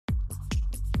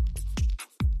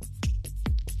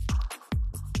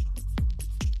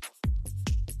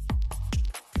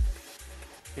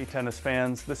Hey tennis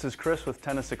fans, this is Chris with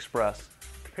Tennis Express.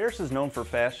 Paris is known for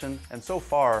fashion, and so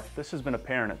far, this has been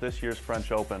apparent at this year's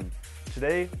French Open.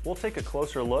 Today, we'll take a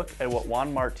closer look at what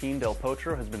Juan Martín del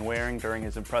Potro has been wearing during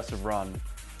his impressive run.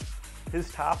 His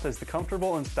top is the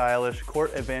comfortable and stylish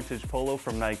Court Advantage Polo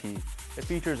from Nike. It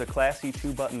features a classy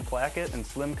 2-button placket and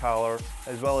slim collar,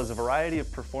 as well as a variety of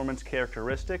performance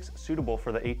characteristics suitable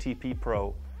for the ATP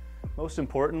Pro. Most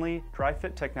importantly, dry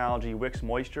fit technology wicks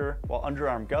moisture, while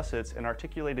underarm gussets and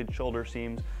articulated shoulder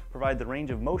seams provide the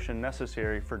range of motion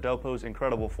necessary for Delpo's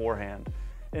incredible forehand.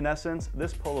 In essence,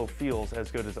 this polo feels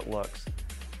as good as it looks.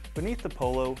 Beneath the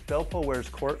polo, Delpo wears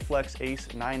Court Flex Ace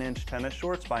 9-inch tennis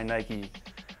shorts by Nike.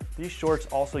 These shorts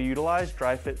also utilize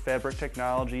dry fit fabric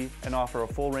technology and offer a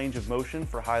full range of motion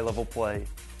for high-level play.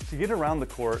 To get around the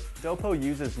court, Delpo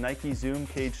uses Nike Zoom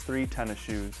Cage 3 tennis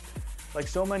shoes. Like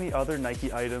so many other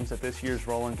Nike items at this year's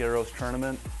Roland Garros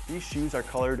tournament, these shoes are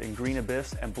colored in green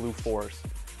abyss and blue force.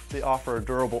 They offer a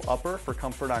durable upper for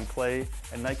comfort on clay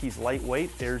and Nike's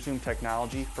lightweight Air Zoom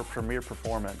technology for premier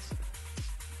performance.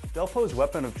 Delpo's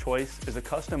weapon of choice is a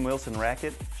custom Wilson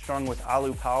racket strung with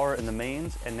ALU Power in the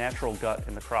mains and natural gut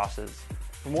in the crosses.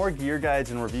 For more gear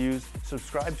guides and reviews,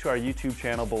 subscribe to our YouTube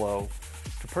channel below.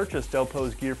 To purchase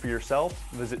Delpo's gear for yourself,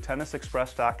 visit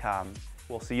tennisexpress.com.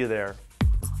 We'll see you there.